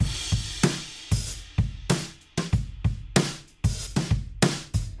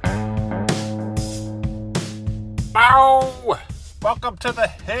welcome to the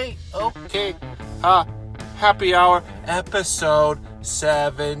Hey Okay Happy Hour episode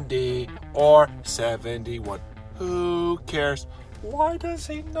 70 or 71. Who cares? Why does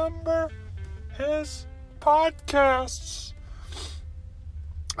he number his podcasts?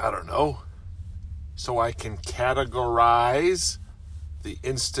 I don't know. So I can categorize the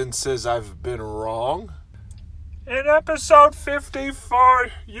instances I've been wrong. In episode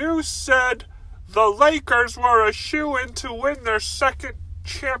 54, you said the Lakers were a shoo-in to win their second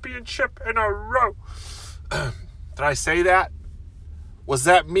championship in a row. Did I say that? Was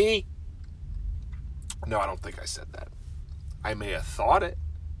that me? No, I don't think I said that. I may have thought it.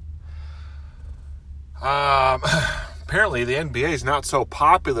 Apparently the NBA is not so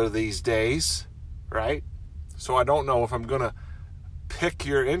popular these days, right? So I don't know if I'm going to pique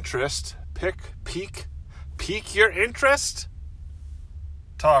your interest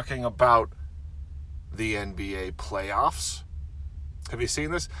talking about the NBA playoffs. Have you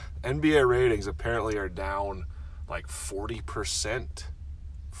seen this? NBA ratings apparently are down like 40%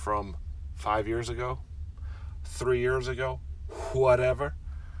 from 5 years ago, 3 years ago, whatever.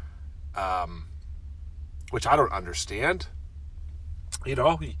 Which I don't understand. You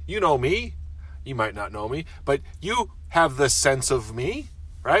know me. You might not know me, but you have the sense of me,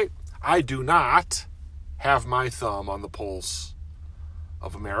 right? I do not have my thumb on the pulse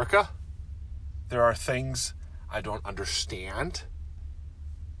of America. There are things I don't understand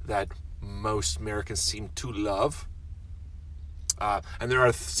that most Americans seem to love. And there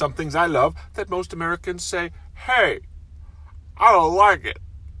are some things I love that most Americans say, hey, I don't like it.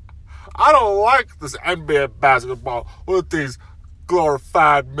 I don't like this NBA basketball with these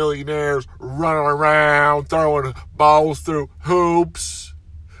glorified millionaires running around, throwing balls through hoops,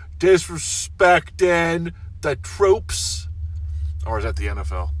 disrespecting the troops. Or is that the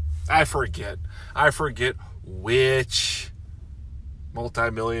NFL? I forget which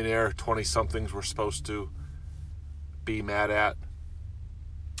multimillionaire 20-somethings we're supposed to be mad at.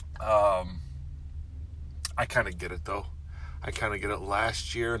 I kind of get it, though. I kind of get it.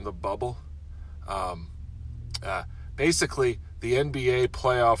 Last year in the bubble, basically, the NBA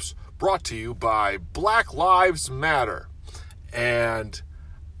playoffs brought to you by Black Lives Matter. And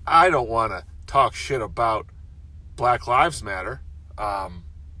I don't want to talk shit about Black Lives Matter,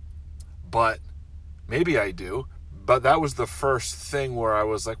 but maybe I do. But that was the first thing where I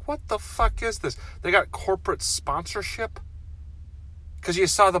was like, what the fuck is this? They got corporate sponsorship? Because you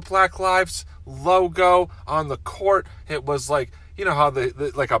saw the Black Lives logo on the court. It was like, you know how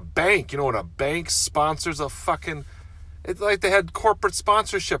like a bank, when a bank sponsors a fucking, it's like they had corporate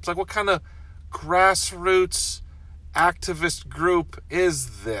sponsorships. Like, what kind of grassroots activist group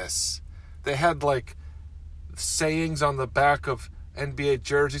is this? They had like sayings on the back of NBA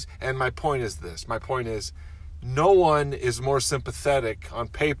jerseys. And my point is this. My point is, no one is more sympathetic on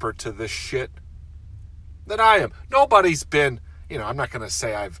paper to this shit than I am. Nobody's been, I'm not going to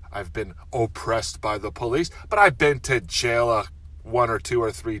say I've been oppressed by the police, but I've been to jail 1 or 2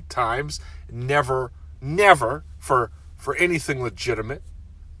 or 3 times. Never for anything legitimate.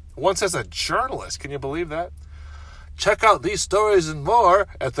 Once as a journalist, can you believe that? Check out these stories and more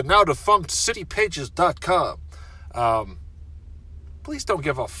at the now defunct citypages.com. Please don't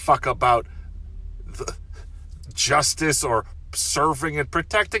give a fuck about the justice or serving and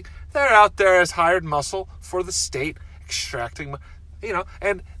protecting. They're out there as hired muscle for the state, extracting,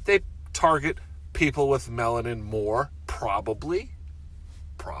 and they target people with melanin more, probably,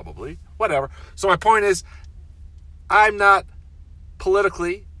 whatever. So my point is, I'm not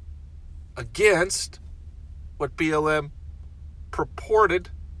politically against what BLM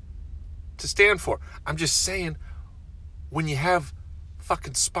purported to stand for. I'm just saying, when you have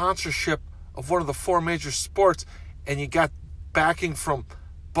fucking sponsorship of one of the 4 major sports and you got backing from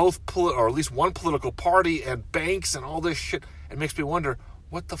both, or at least one political party and banks and all this shit, it makes me wonder,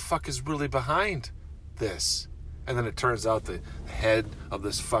 what the fuck is really behind this? And then it turns out the head of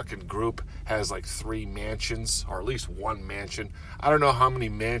this fucking group has like 3 mansions, or at least 1 mansion. I don't know how many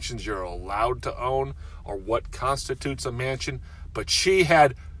mansions you're allowed to own or what constitutes a mansion, but she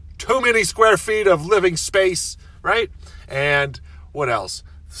had too many square feet of living space, right? And what else?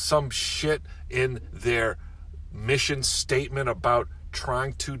 Some shit in their mission statement about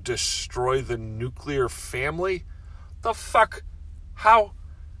trying to destroy the nuclear family. The fuck? How?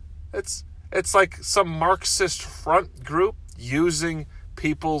 It's like some Marxist front group using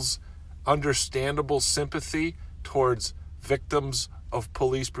people's understandable sympathy towards victims of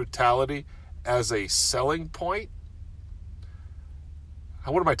police brutality as a selling point.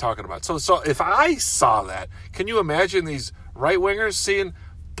 What am I talking about? So if I saw that, can you imagine these right-wingers seeing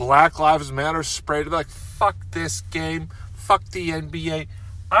Black Lives Matter sprayed? They're like, fuck this game, fuck the NBA.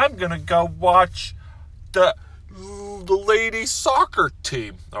 I'm going to go watch the ladies soccer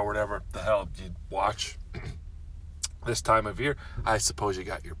team or whatever the hell you watch this time of year. I suppose you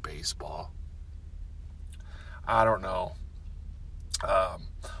got your baseball. I don't know.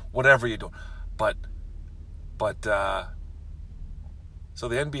 Whatever you're doing. But so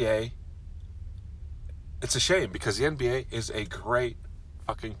the NBA, it's a shame because the NBA is a great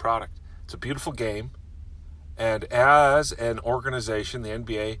fucking product. It's a beautiful game. And as an organization, the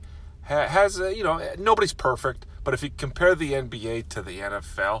NBA has, nobody's perfect. But if you compare the NBA to the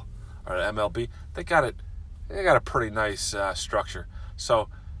NFL or MLB, they got a pretty nice structure. So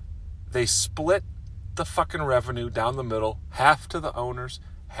they split the fucking revenue down the middle, half to the owners,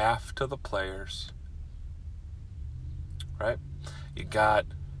 half to the players. Right? You got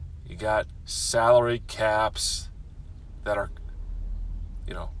salary caps that are,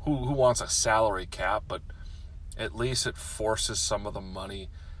 who wants a salary cap, but at least it forces some of the money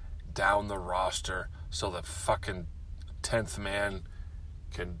down the roster so that fucking 10th man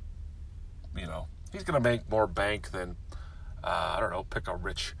can, he's going to make more bank than, pick a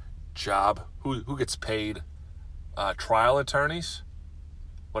rich job. Who gets paid? Trial attorneys?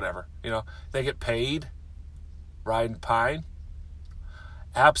 Whatever. They get paid riding pine.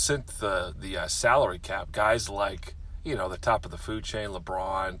 Absent the salary cap, guys like, the top of the food chain,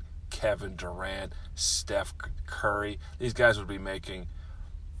 LeBron, Kevin Durant, Steph Curry, these guys would be making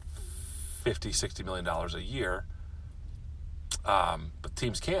 $50-60 million a year. But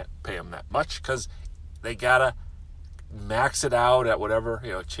teams can't pay them that much because they got to max it out at whatever,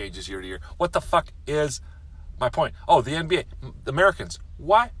 it changes year to year. What the fuck is my point? Oh, the NBA. Americans,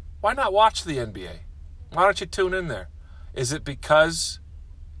 why not watch the NBA? Why don't you tune in there? Is it because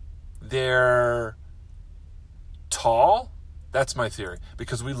they're tall? That's my theory.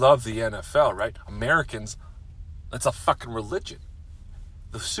 Because we love the NFL, right? Americans, it's a fucking religion.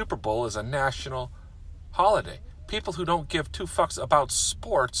 The Super Bowl is a national holiday. People who don't give two fucks about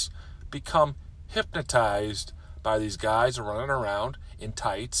sports become hypnotized by these guys running around in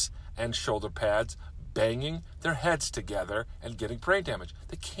tights and shoulder pads, banging their heads together and getting brain damage.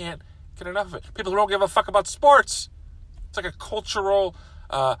 They can't get enough of it. People who don't give a fuck about sports. It's like a cultural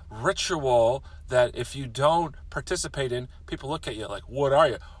ritual that if you don't participate in, people look at you like, what are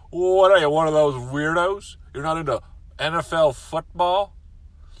you? What are you, one of those weirdos? You're not into NFL football?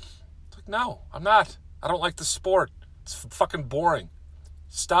 It's like, no, I'm not. I don't like the sport. It's fucking boring.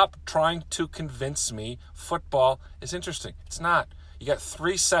 Stop trying to convince me football is interesting. It's not. You got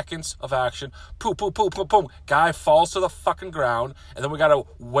 3 seconds of action. Boom, boom, boom, boom, boom. Guy falls to the fucking ground. And then we got to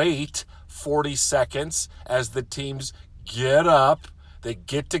wait 40 seconds as the teams get up. They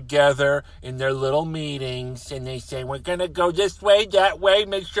get together in their little meetings. And they say, we're going to go this way, that way.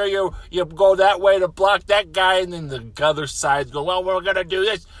 Make sure you go that way to block that guy. And then the other side's go, well, we're going to do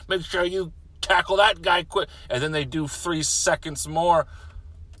this. Make sure you tackle that guy quick. And then they do 3 seconds more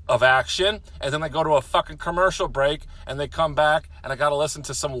of action, and then they go to a fucking commercial break, and they come back, and I got to listen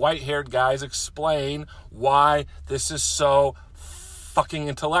to some white-haired guys explain why this is so fucking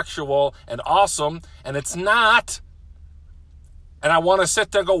intellectual and awesome, and it's not. And I want to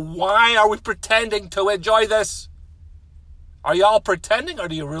sit there and go, why are we pretending to enjoy this? Are y'all pretending, or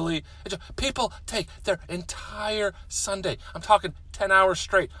do you really enjoy? People take their entire Sunday, I'm talking 10 hours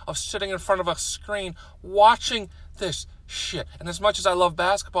straight, of sitting in front of a screen watching this shit. And as much as I love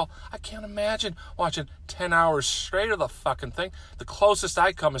basketball, I can't imagine watching 10 hours straight of the fucking thing. The closest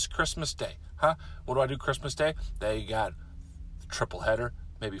I come is Christmas Day. Huh? What do I do Christmas Day? They got triple header,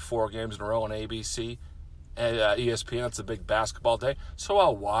 maybe 4 games in a row on ABC and ESPN. It's a big basketball day. So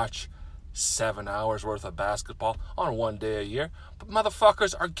I'll watch 7 hours worth of basketball on one day a year. But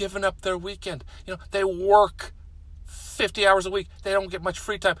motherfuckers are giving up their weekend. They work 50 hours a week. They don't get much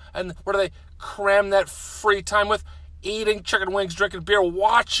free time. And what do they cram that free time with? Eating chicken wings, drinking beer,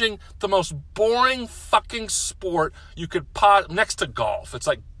 watching the most boring fucking sport you could next to golf. It's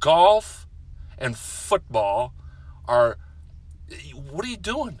like golf and football are, what are you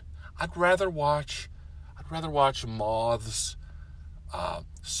doing? I'd rather watch moths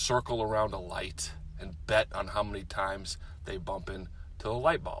circle around a light and bet on how many times they bump into a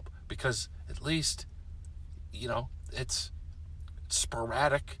light bulb, because at least, it's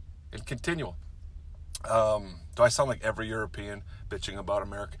sporadic and continual. Do I sound like every European bitching about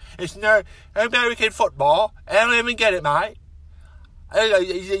America? It's not American football. I don't even get it, mate.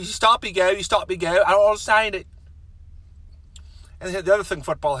 You stop, you go. I don't understand it. And the other thing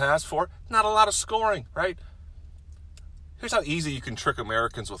football has for, not a lot of scoring, right? Here's how easy you can trick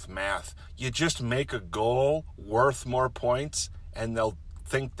Americans with math. You just make a goal worth more points, and they'll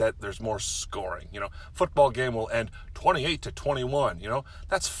think that there's more scoring. Football game will end 28-21.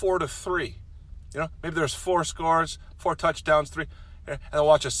 That's 4-3. Maybe there's 4 scores, 4 touchdowns, 3. And they'll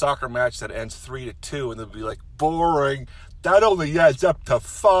watch a soccer match that ends 3-2, and they'll be like, boring. That only adds up to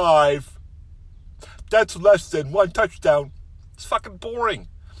 5. That's less than 1 touchdown. It's fucking boring.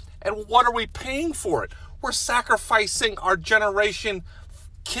 And what are we paying for it? We're sacrificing our generation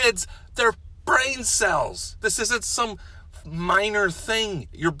kids, their brain cells. This isn't some minor thing.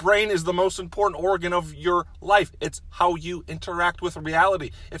 Your brain is the most important organ of your life. It's how you interact with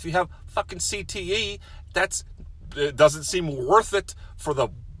reality. If you have fucking CTE, it doesn't seem worth it for the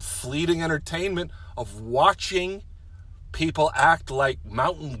fleeting entertainment of watching people act like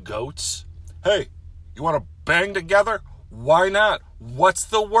mountain goats. Hey, you want to bang together? Why not? What's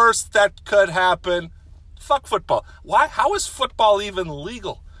the worst that could happen? Fuck football. Why? How is football even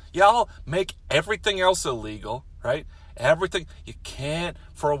legal? Y'all make everything else illegal, right? Everything. You can't,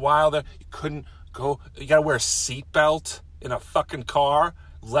 for a while there, you couldn't go, you gotta wear a seatbelt in a fucking car,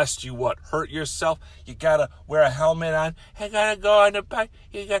 lest you hurt yourself. You gotta wear a helmet on. I gotta go on the bike.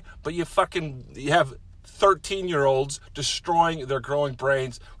 But you have 13-year-olds destroying their growing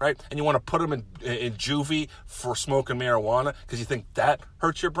brains, right? And you want to put them in juvie for smoking marijuana because you think that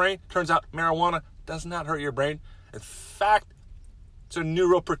hurts your brain? Turns out marijuana does not hurt your brain. In fact, it's a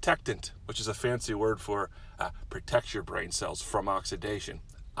neuroprotectant, which is a fancy word for protects your brain cells from oxidation,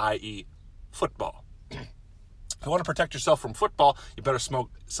 i.e. football. If you want to protect yourself from football, you better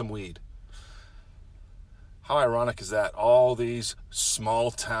smoke some weed. How ironic is that? All these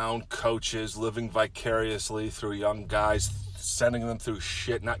small-town coaches living vicariously through young guys, sending them through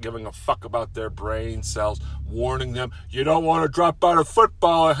shit, not giving a fuck about their brain cells, warning them, you don't want to drop out of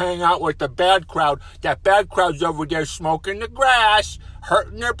football and hang out with the bad crowd. That bad crowd's over there smoking the grass,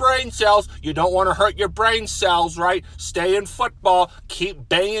 hurting their brain cells. You don't want to hurt your brain cells, right? Stay in football. Keep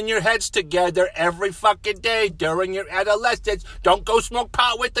banging your heads together every fucking day during your adolescence. Don't go smoke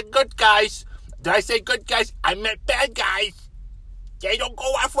pot with the good guys. Did I say good guys? I meant bad guys. They don't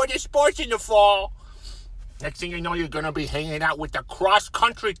go out for the sports in the fall. Next thing you know, you're going to be hanging out with the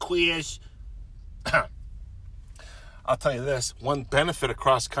cross-country queers. I'll tell you this. One benefit of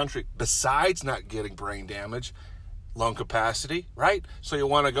cross-country, besides not getting brain damage, lung capacity, right? So you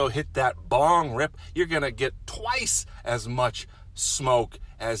want to go hit that bong rip. You're going to get twice as much smoke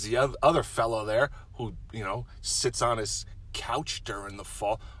as the other fellow there who, sits on his couch during the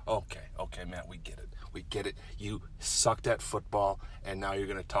fall. Okay, Matt, we get it. You sucked at football, and now you're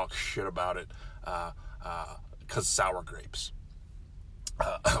going to talk shit about it because sour grapes.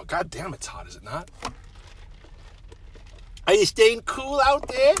 God damn, it's hot, is it not? Are you staying cool out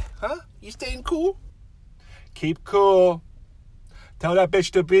there? Huh? You staying cool? Keep cool. Tell that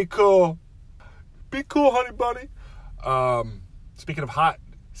bitch to be cool. Be cool, honey bunny. Speaking of hot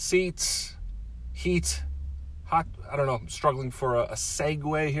seats, heat, hot, I don't know, I'm struggling for a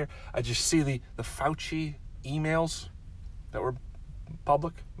segue here. I just see the Fauci emails that were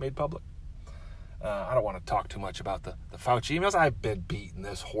made public. I don't want to talk too much about the Fauci emails. I've been beating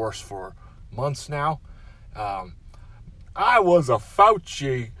this horse for months now. I was a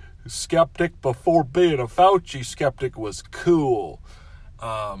Fauci skeptic before being a Fauci skeptic was cool.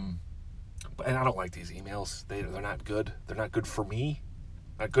 And I don't like these emails. They're not good. They're not good for me.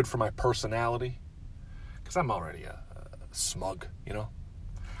 Not good for my personality. Because I'm already a smug,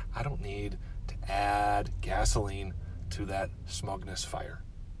 I don't need to add gasoline to that smugness fire.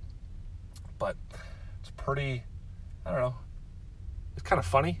 But it's pretty, I don't know, it's kind of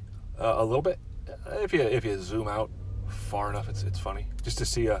funny, a little bit. If you zoom out far enough, it's funny. Just to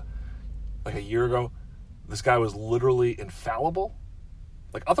see like a year ago, this guy was literally infallible.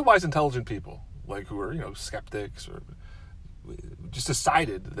 Like otherwise intelligent people, like who are, skeptics or just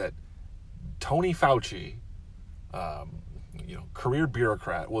decided that Tony Fauci, career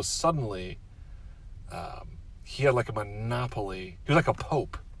bureaucrat, was suddenly, he had like a monopoly. He was like a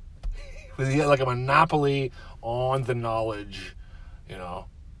pope. He had like a monopoly on the knowledge, and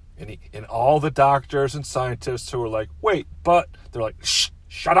all the doctors and scientists who were like, wait, but they're like,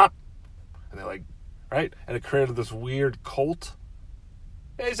 shut up. And they're like, right? And it created this weird cult.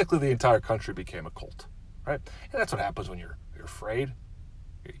 Basically, the entire country became a cult, right? And that's what happens when you're afraid.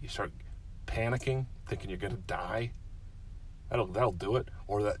 You start panicking, thinking you're going to die. That'll do it.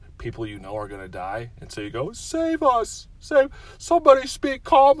 Or that people are going to die. And so you go, save us. Somebody speak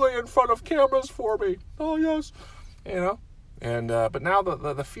calmly in front of cameras for me. Oh, yes. And but now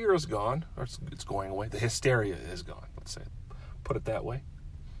the fear is gone. Or it's going away. The hysteria is gone. Let's say, put it that way.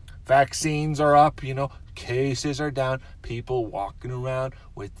 Vaccines are up, cases are down. People walking around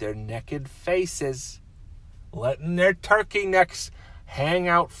with their naked faces, letting their turkey necks hang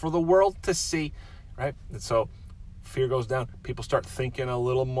out for the world to see, right? And so fear goes down. People start thinking a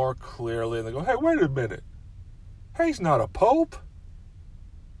little more clearly, and they go, hey, wait a minute. Hey, he's not a pope.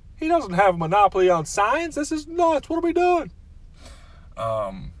 He doesn't have a monopoly on science. This is nuts. What are we doing?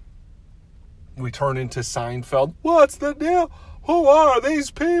 We turn into Seinfeld. What's the deal? Who are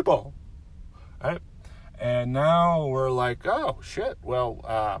these people? Right? And now we're like, oh, shit.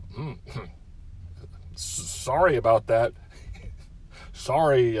 Well, sorry about that.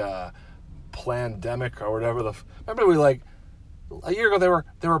 Sorry, plandemic or whatever. Remember a year ago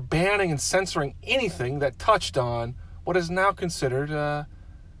they were banning and censoring anything that touched on what is now considered a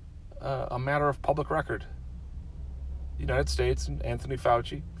matter of public record. The United States and Anthony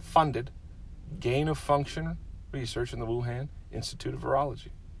Fauci funded gain-of-function research in the Wuhan Institute of Virology.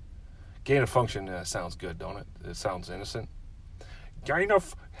 Gain-of-function sounds good, don't it? It sounds innocent.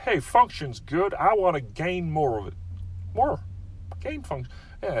 Function's good. I want to gain more of it. More. Gain function.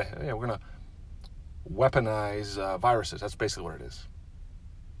 Yeah, we're going to weaponize viruses. That's basically what it is.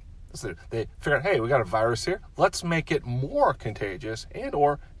 They figured out, hey, we got a virus here. Let's make it more contagious and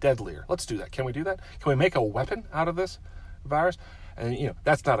or deadlier. Let's do that. Can we do that? Can we make a weapon out of this virus? And,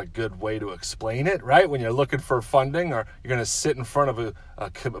 that's not a good way to explain it, right? When you're looking for funding or you're going to sit in front of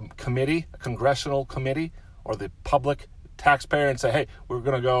a committee, a congressional committee, or the public taxpayer and say, hey, we're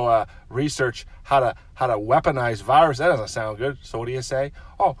going to go research how to weaponize virus. That doesn't sound good. So what do you say?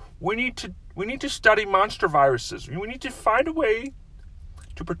 Oh, we need to study monster viruses. We need to find a way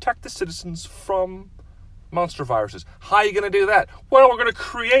to protect the citizens from monster viruses. How are you going to do that? Well, we're going to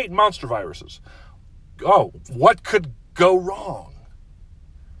create monster viruses. Oh, what could go wrong?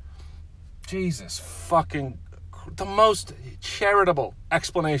 Jesus fucking... The most charitable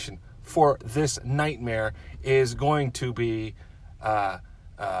explanation for this nightmare is going to be the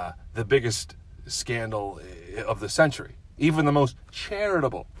biggest scandal of the century. Even the most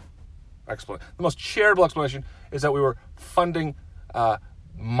charitable explanation is that we were funding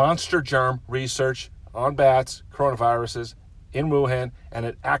monster germ research on bats, coronaviruses, in Wuhan, and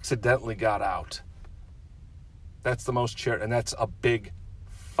it accidentally got out. That's the most and that's a big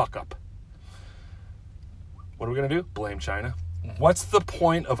fuck up. What are we going to do? Blame China. What's the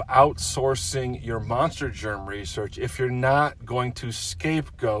point of outsourcing your monster germ research if you're not going to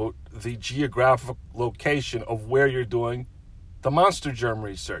scapegoat the geographic location of where you're doing the monster germ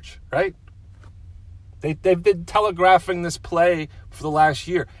research, right? They've been telegraphing this play for the last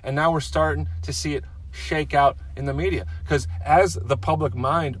year, and now we're starting to see it shake out in the media. Because as the public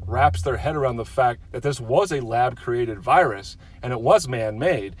mind wraps their head around the fact that this was a lab-created virus, and it was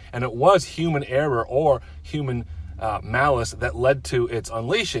man-made, and it was human error or human malice that led to its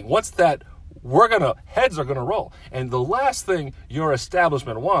unleashing, once that heads are gonna roll. And the last thing your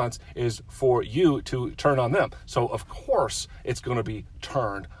establishment wants is for you to turn on them. So of course it's gonna be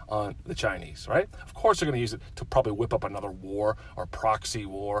turned on the Chinese, right? Of course they're gonna use it to probably whip up another war or proxy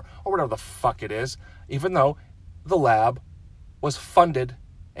war or whatever the fuck it is, even though the lab was funded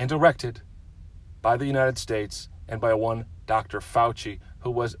and directed by the United States and by one Dr. Fauci, who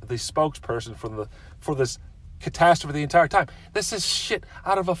was the spokesperson for this catastrophe the entire time. This is shit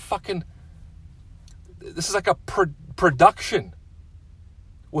out of a fucking... This is like a production.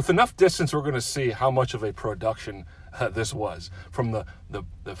 With enough distance, we're going to see how much of a production this was. From the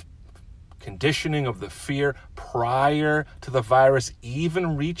conditioning of the fear prior to the virus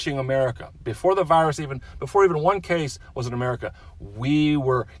even reaching America. Before even one case was in America, we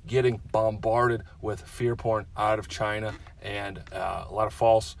were getting bombarded with fear porn out of China and a lot of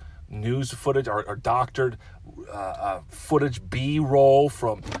false news footage or doctored footage, B-roll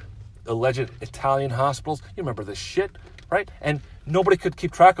from alleged Italian hospitals. You remember this shit, right? And nobody could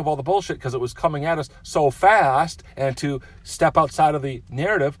keep track of all the bullshit because it was coming at us so fast, and to step outside of the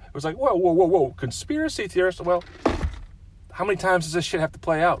narrative, it was like, whoa, conspiracy theorists. Well, how many times does this shit have to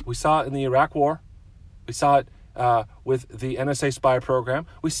play out? We saw it in the Iraq War. We saw it with the NSA spy program.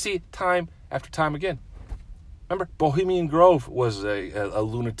 We see it time after time again. Remember, Bohemian Grove was a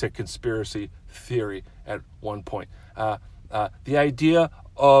lunatic conspiracy theory at one point. The idea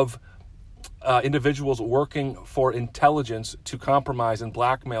of individuals working for intelligence to compromise and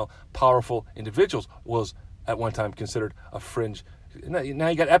blackmail powerful individuals was at one time considered a fringe. Now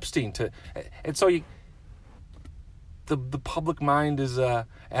you got Epstein and so the public mind is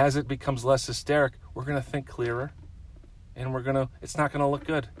as it becomes less hysteric, we're going to think clearer, and it's not going to look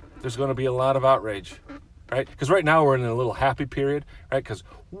good. There's going to be a lot of outrage, right? Because right now we're in a little happy period, right? Because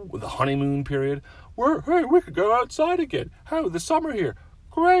the honeymoon period, we could go outside again. Oh, the summer here.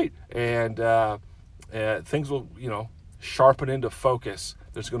 Great. And things will, sharpen into focus.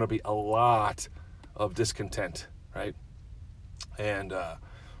 There's going to be a lot of discontent, right? And,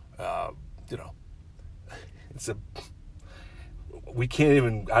 we can't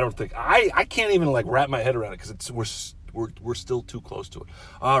even, I can't even like wrap my head around it because we're still too close to it.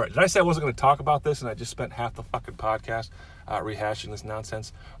 All right. Did I say I wasn't going to talk about this and I just spent half the fucking podcast rehashing this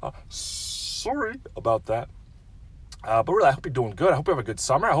nonsense? Sorry about that. But really, I hope you're doing good. I hope you have a good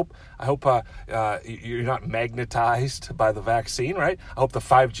summer. I hope you're not magnetized by the vaccine, right? I hope the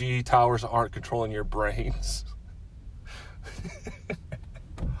 5G towers aren't controlling your brains.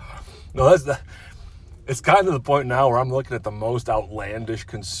 No, it's kind of the point now where I'm looking at the most outlandish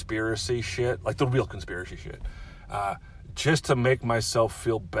conspiracy shit, like the real conspiracy shit, just to make myself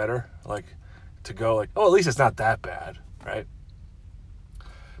feel better, like to go like, oh, at least it's not that bad, right?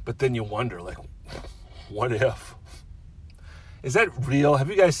 But then you wonder, like, what if? Is that real? Have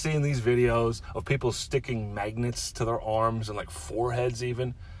you guys seen these videos of people sticking magnets to their arms and like foreheads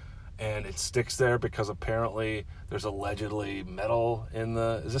even? And it sticks there because apparently there's allegedly metal in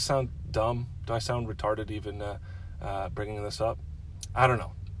the... Does this sound dumb? Do I sound retarded even bringing this up? I don't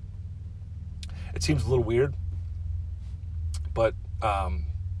know. It seems a little weird. But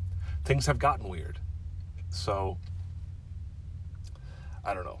things have gotten weird. So,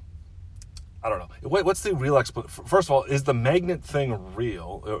 I don't know. What's the real explanation? First of all, is the magnet thing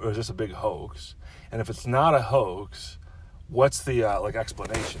real, or is this a big hoax? And if it's not a hoax, what's the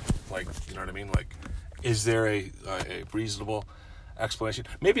explanation? Like, you know what I mean? Like, is there a reasonable explanation?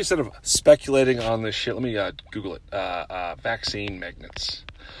 Maybe instead of speculating on this shit, let me Google it. Vaccine magnets.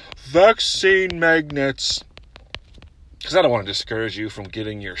 Vaccine magnets. Because I don't want to discourage you from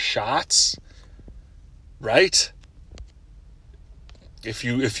getting your shots, right? If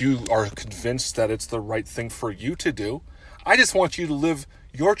you are convinced that it's the right thing for you to do, I just want you to live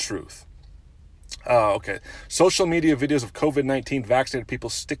your truth. Okay. Social media videos of COVID-19 vaccinated people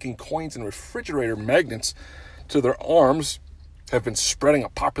sticking coins and refrigerator magnets to their arms have been spreading a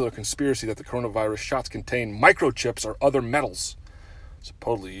popular conspiracy that the coronavirus shots contain microchips or other metals,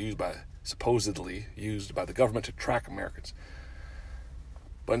 supposedly used by the government to track Americans.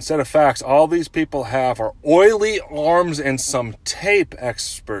 But instead of facts, all these people have are oily arms and some tape,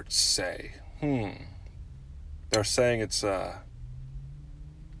 experts say. They're saying it's,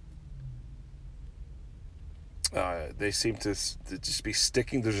 they seem to just be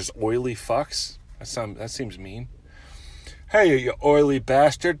sticking. They're just oily fucks. That seems mean. Hey, you oily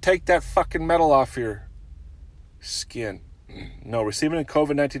bastard, take that fucking metal off your skin. No, receiving a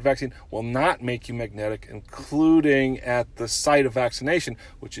COVID-19 vaccine will not make you magnetic, including at the site of vaccination,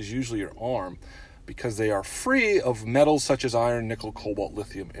 which is usually your arm, because they are free of metals such as iron, nickel, cobalt,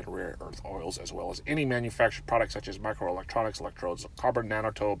 lithium, and rare earth oils, as well as any manufactured products such as microelectronics, electrodes, carbon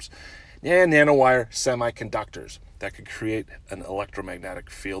nanotubes, and nanowire semiconductors that could create an electromagnetic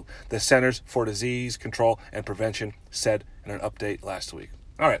field, the Centers for Disease Control and Prevention said in an update last week.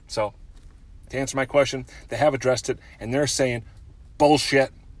 All right, so to answer my question, they have addressed it, and they're saying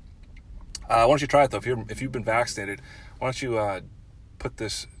bullshit. Why don't you try it, though? If you've been vaccinated, why don't you put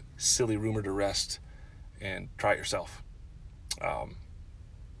this silly rumor to rest and try it yourself?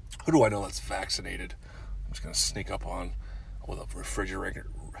 Who do I know that's vaccinated? I'm just going to sneak up on with a refrigerator.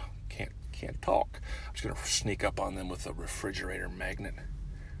 Can't talk. I'm just going to sneak up on them with a refrigerator magnet,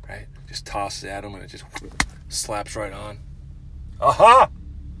 right? Just toss it at them, and it just slaps right on. Aha!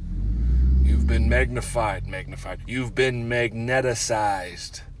 You've been magnified. You've been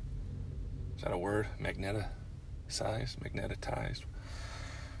magneticized. Is that a word? Magnetized?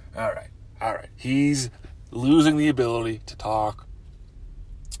 All right. He's losing the ability to talk.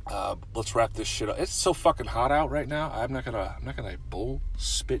 Let's wrap this shit up. It's so fucking hot out right now. I'm not gonna bull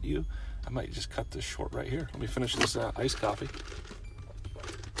spit you. I might just cut this short right here. Let me finish this iced coffee.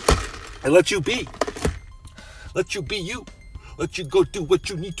 And let you be. Let you be you. Let you go do what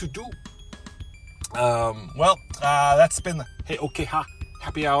you need to do. That's been the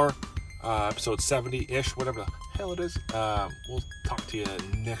happy hour, episode 70-ish, whatever the hell it is. We'll talk to you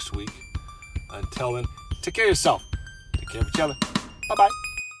next week. Until then, take care of yourself. Take care of each other. Bye-bye.